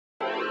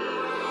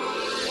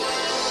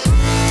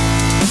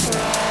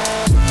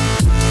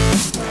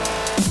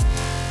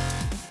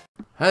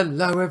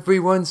Hello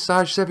everyone,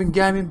 Sarge7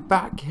 Gaming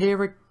back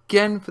here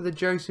again for the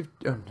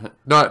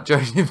not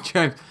Joseph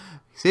James.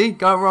 See,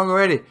 got it wrong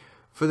already.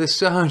 For the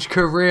Sarge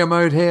career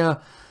mode here.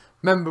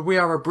 Remember, we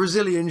are a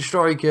Brazilian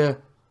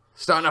striker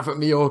starting off at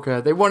Mallorca.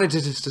 They wanted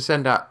us to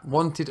send out,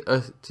 put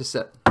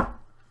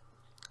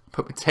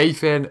my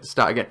teeth in,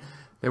 start again.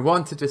 They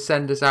wanted to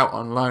send us out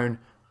on loan.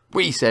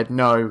 We said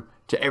no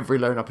to every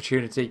loan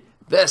opportunity.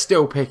 They're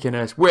still picking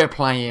us. We're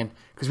playing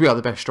because we are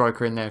the best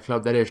striker in their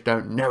club. They just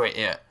don't know it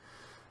yet.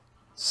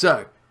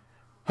 So,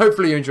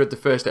 hopefully you enjoyed the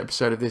first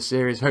episode of this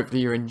series. Hopefully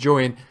you're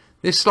enjoying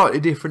this slightly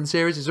different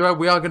series as well.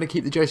 We are going to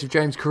keep the Joseph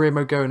James career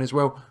mode going as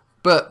well.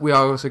 But we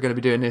are also going to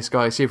be doing this,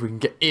 guys. See if we can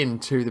get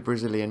into the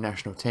Brazilian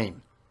national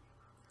team.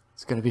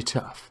 It's going to be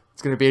tough.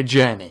 It's going to be a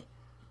journey.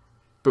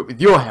 But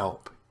with your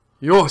help,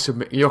 your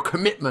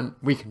commitment,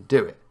 we can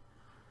do it.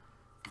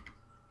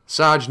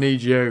 Sarge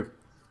needs you.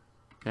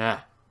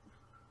 Yeah.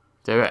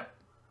 Do it.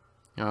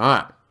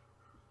 Alright.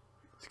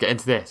 Let's get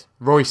into this.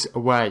 Royce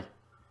away.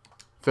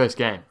 First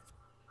game.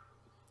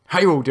 How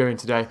you all doing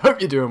today?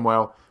 Hope you're doing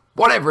well.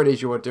 Whatever it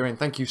is you are doing,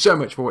 thank you so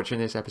much for watching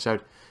this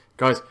episode.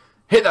 Guys,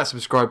 hit that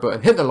subscribe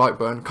button, hit the like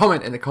button,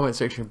 comment in the comment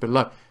section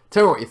below.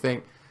 Tell me what you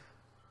think.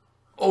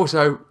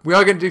 Also, we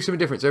are going to do something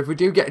different. So if we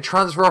do get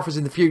transfer offers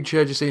in the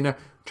future, just so you know,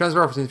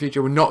 transfer offers in the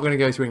future, we're not going to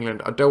go to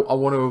England. I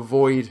want to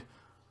avoid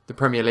the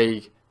Premier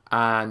League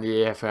and the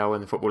EFL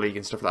and the Football League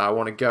and stuff like that. I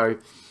want to go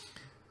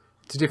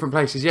to different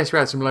places. Yes, we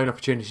had some loan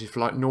opportunities for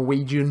like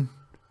Norwegian.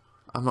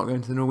 I'm not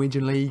going to the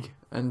Norwegian League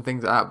and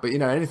things like that. But, you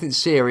know, anything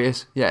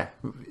serious, yeah.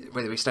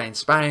 Whether we stay in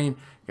Spain,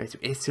 go to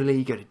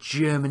Italy, go to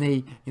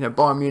Germany, you know,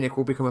 Bayern Munich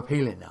will become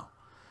appealing now.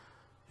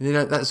 You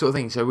know, that sort of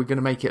thing. So we're going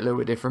to make it a little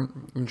bit different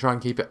and try and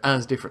keep it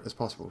as different as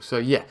possible. So,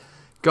 yeah.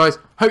 Guys,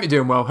 hope you're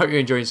doing well. Hope you're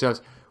enjoying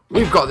yourselves.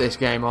 We've got this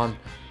game on.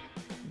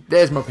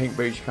 There's my pink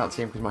boots. You can't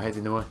see them because my head's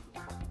in the way.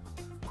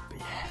 But,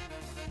 yeah.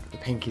 The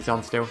pink is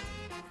on still.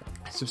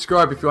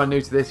 Subscribe if you are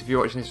new to this, if you're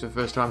watching this for the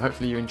first time.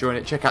 Hopefully you're enjoying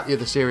it. Check out the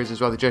other series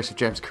as well, the Joseph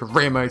James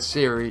Career Mode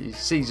Series,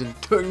 Season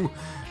 2,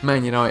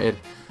 Man United.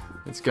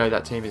 Let's go,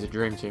 that team is a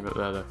dream team up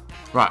there though.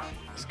 Right,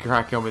 let's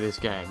crack on with this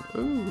game.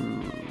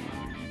 Ooh.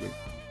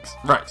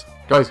 Right,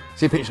 guys,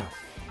 see you picture.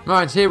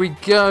 Right, here we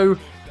go.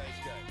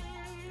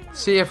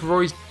 CF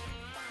Royce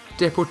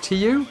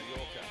Deportivo.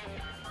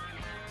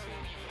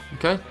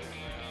 Okay.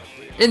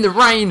 In the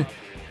rain.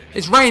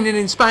 It's raining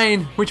in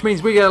Spain, which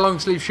means we get a long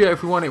sleeve shirt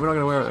if we want it. We're not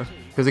going to wear it though.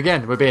 Because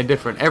again, we're being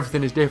different.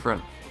 Everything is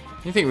different.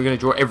 You think we're going to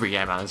draw every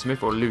game, Alan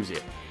Smith, or lose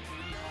it?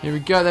 Here we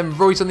go then.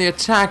 Royce on the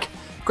attack.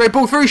 Great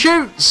ball through,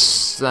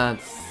 shoots.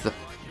 That's the...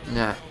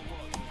 Nah.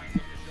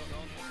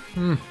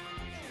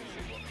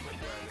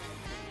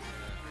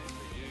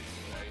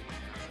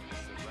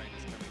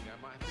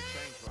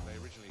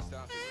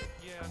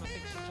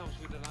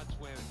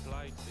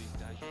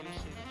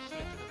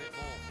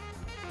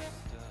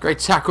 Great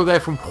tackle there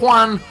from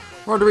Juan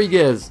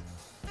Rodriguez.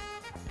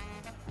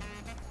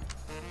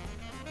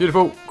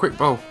 Beautiful, quick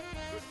ball.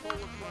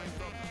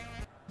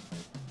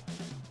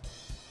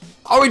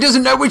 Oh, he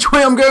doesn't know which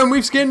way I'm going.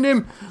 We've skinned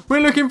him. We're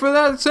looking for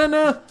that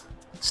centre.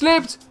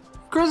 Slipped.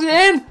 Cross it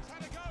in.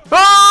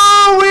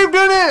 Oh, we've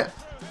done it.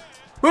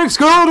 We've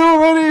scored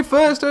already.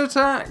 First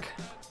attack.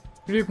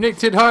 We've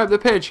nicked it high up the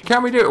pitch.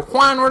 Can we do it?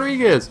 Juan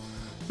Rodriguez.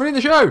 Running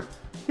the show.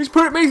 He's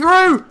put me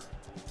through.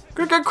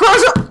 Good, go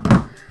cross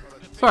up.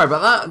 Sorry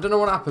about that. I don't know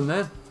what happened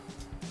there.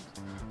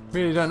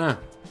 Really don't know.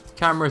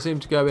 Camera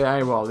seemed to go a bit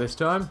AWOL this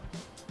time.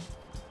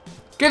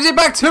 Gives it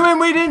back to him.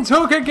 We didn't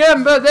talk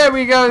again, but there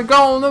we go.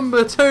 Goal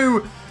number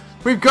 2.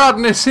 We've got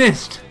an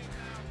assist.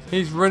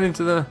 He's running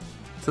to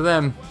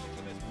them.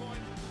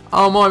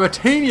 Oh my,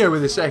 Martino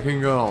with the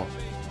second goal.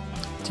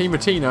 Team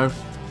Martino.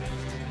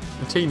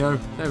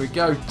 There we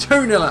go.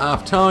 2-0 at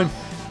half time.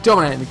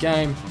 Dominating the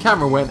game.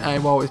 Camera went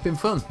AWOL. It's been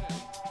fun.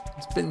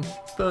 It's been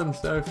fun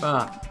so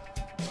far.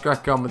 Let's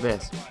crack on with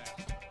this.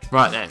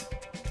 Right then.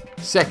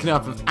 Second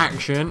half of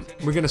action.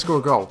 We're going to score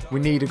a goal. We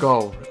need a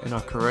goal in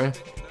our career.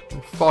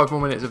 5 more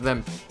minutes of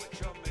them.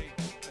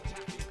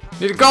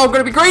 Need a goal,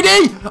 gonna be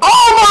greedy!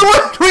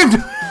 Oh my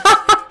word!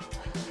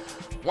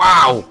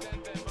 Wow!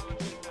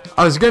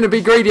 I was gonna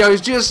be greedy, I was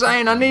just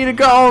saying I need a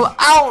goal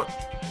out!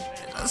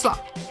 That's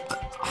like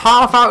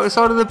half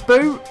outside of the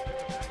boot.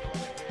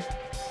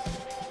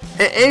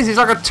 It is, it's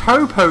like a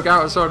toe poke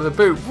outside of the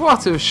boot.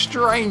 What a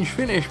strange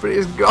finish, but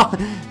it's gone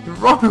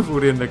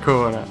rivaled in the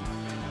corner.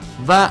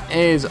 That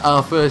is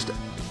our first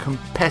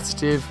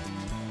competitive.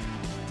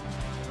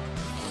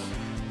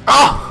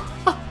 Oh!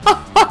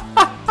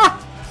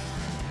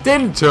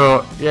 Didn't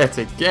talk yet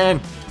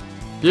again.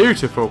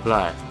 Beautiful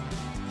play.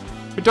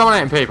 We're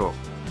dominating people.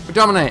 We're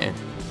dominating.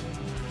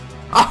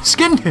 Oh,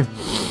 skinned him.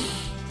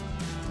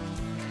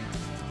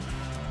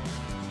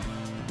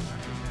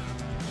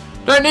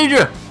 Don't need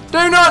you.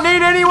 Do not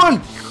need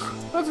anyone.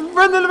 Let's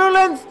run the full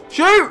length.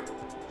 Shoot.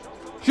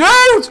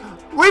 Shoot.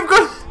 We've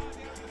got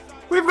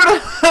a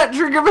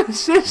hat-trick of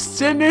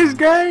assists in this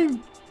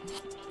game.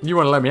 You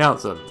want to let me out,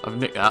 son? I've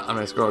nicked that. I'm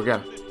going to score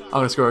again. I'm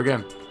going to score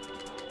again.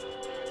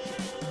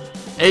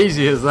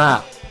 Easy as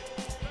that.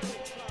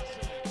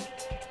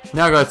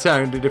 Now I've got to tell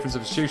you the different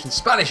substitutions.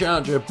 Spanish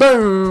Archer,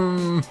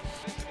 boom!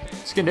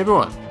 Skinned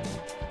everyone.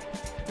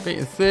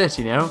 Beating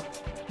 30 now.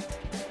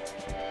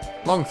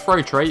 Long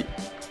throw trait.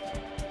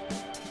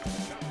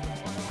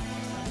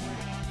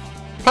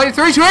 Play it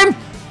through to him!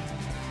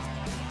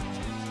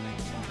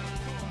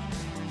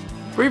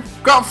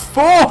 We've got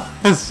 4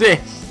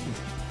 assists!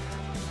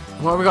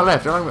 What have we got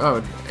left?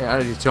 Oh,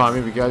 energy time,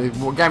 here we go.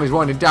 The game is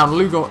winding down.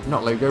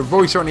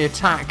 Royce are on the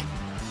attack.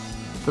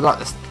 For like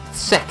the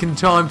second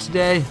time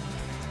today.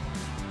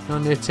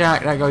 On the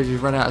attack, that guy's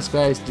just run out of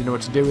space, didn't know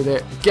what to do with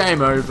it.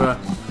 Game over.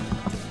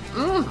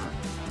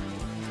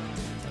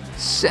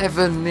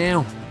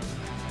 7-0.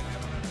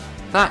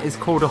 That is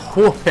called a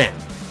whooping.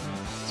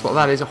 That's what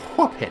that is, a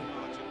whooping.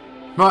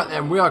 Right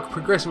then, we are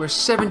progressing. We're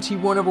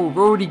 71 overall. We've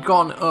already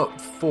gone up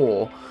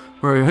 4.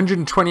 We're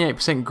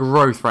 128%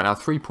 growth right now.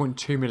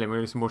 3.2 million. We're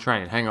doing some more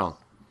training. Hang on.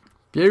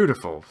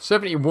 Beautiful.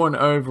 71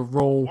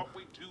 overall.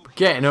 We're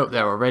getting up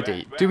there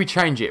already. Do we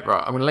change it?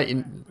 Right, I'm going to let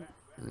you...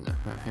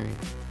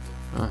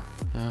 No,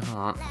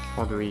 alright.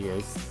 What do we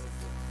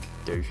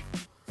do?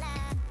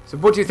 So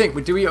what do you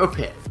think? Do we up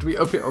it? Do we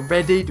up it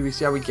already? Do we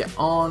see how we get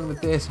on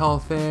with this whole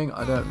thing?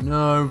 I don't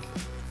know.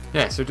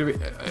 Yeah, so do we...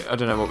 I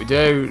don't know what we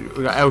do.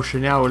 We got Elsha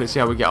now. Let's see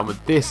how we get on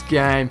with this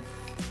game.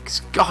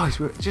 Because, guys,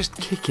 we're just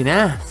kicking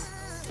ass.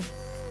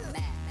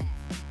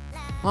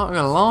 I'm not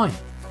going to lie.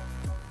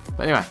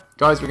 But anyway,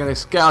 guys, we're going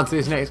to get on to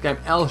this next game.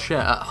 Elsha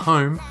at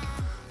home.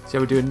 See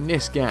how we do in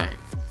this game.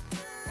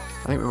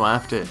 I think we might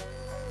have to.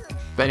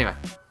 But anyway,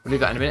 we'll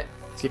leave that in a minute.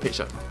 Let's get pitched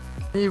up.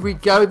 Here we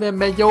go then,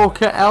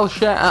 Mallorca,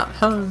 Elsha at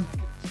home.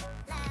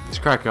 Let's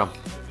crack on.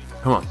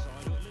 Come on.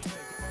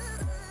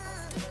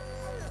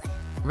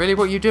 Really,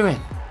 what are you doing?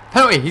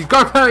 Penalty! He's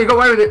got a penalty, he got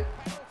away with it!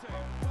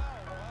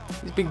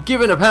 He's been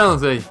given a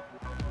penalty.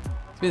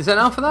 He's been sent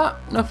out for that?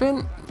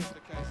 Nothing?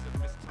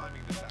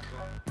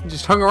 He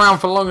just hung around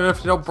for long enough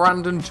to tell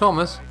Brandon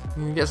Thomas.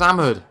 And he gets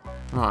hammered.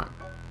 Right.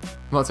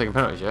 I'm not taking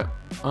penalties yet.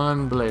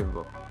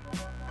 Unbelievable.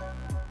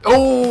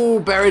 Oh,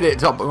 buried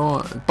it,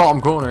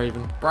 bottom corner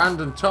even.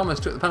 Brandon Thomas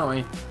took the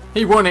penalty.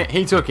 He won it,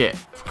 he took it.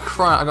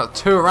 Right, I got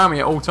 2 around me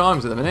at all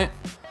times at the minute.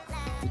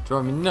 He's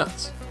driving me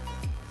nuts.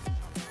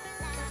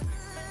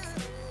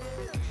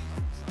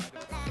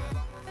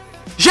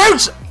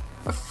 Shoots!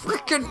 A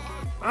freaking...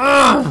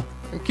 I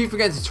keep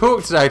forgetting to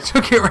talk today.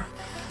 Took it,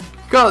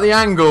 got the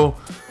angle,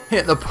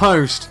 hit the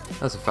post.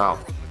 That's a foul.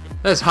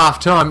 That's half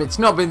time. It's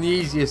not been the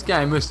easiest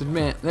game, must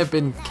admit. They've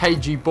been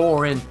cagey,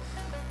 boring.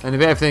 And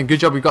if everything,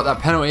 good job we got that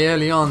penalty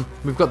early on.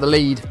 We've got the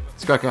lead.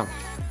 Let's crack on.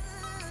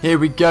 Here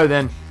we go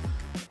then.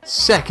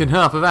 Second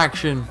half of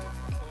action.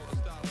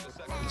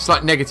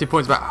 Slight negative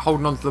points about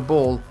holding on to the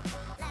ball.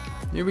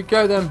 Here we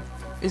go then.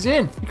 He's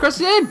in. He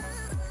crosses in.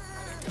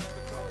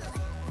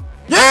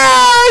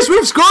 Yes!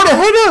 We've scored a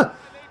header!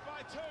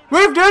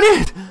 We've done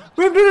it!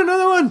 We've done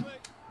another one!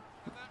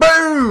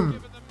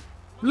 Boom!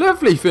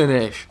 Lovely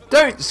finish.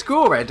 Don't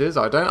score headers,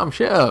 I don't. I'm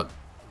shit up.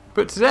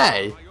 But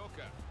today,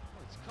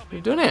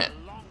 we've done it.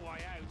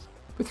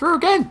 We're through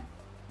again.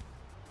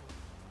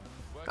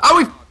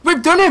 Oh,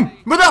 we've done him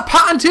with that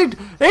patented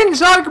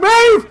inside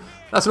move.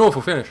 That's an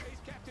awful finish.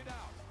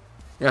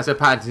 Yeah, I said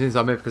patented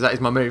inside move because that is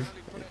my move.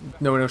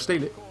 No one will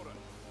steal it.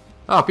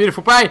 Oh,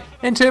 beautiful play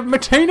into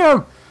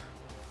Martino.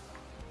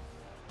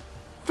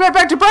 Flip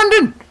back to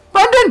Brandon.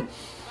 Brandon,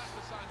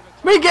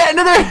 we get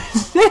another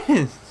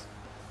assist.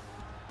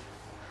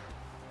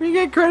 We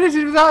get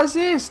credited with that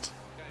assist.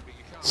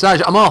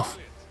 Serge, I'm off.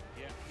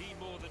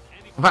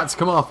 I'm about to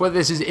come off. Whether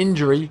this is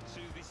injury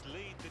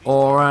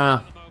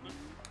or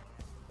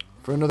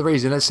for another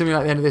reason, let's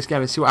simulate the end of this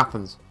game and see what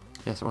happens.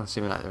 Yes, I want to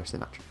simulate the rest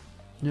of the match.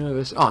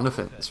 Nervous. Oh,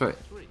 nothing. That's right.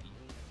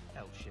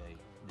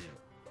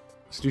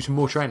 Let's do some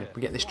more training.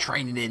 We get this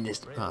training in.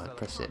 This. Oh,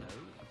 press it.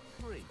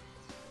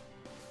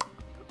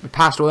 We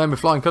passed all them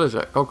with flying colours.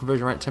 Goal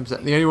conversion rate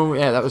 10%. The only one,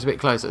 yeah, that was a bit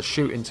close. That's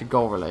shooting to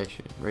goal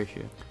ratio.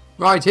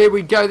 Right, here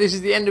we go. This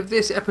is the end of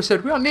this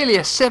episode. We are nearly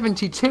at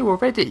 72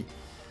 already.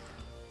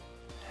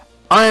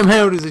 I am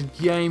hailed as a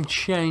game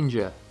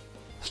changer.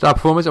 Star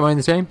performers, am I in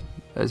the team?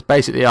 That's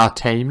basically our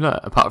team,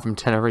 look, apart from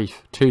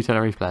Tenerife. 2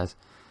 Tenerife players.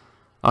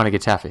 Oh, and a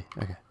Getafe.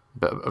 Okay.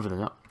 But other than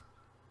that.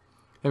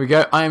 There we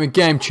go. I am a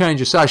game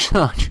changer.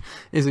 Sarge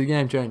is a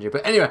game changer.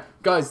 But anyway,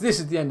 guys,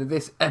 this is the end of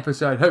this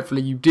episode.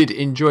 Hopefully you did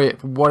enjoy it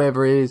for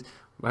whatever it is.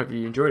 Hopefully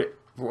you enjoyed it.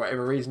 For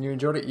whatever reason you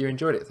enjoyed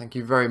it. Thank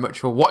you very much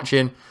for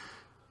watching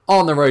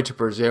on the road to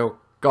Brazil.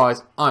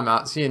 Guys, I'm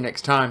out. See you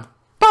next time.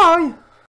 Bye!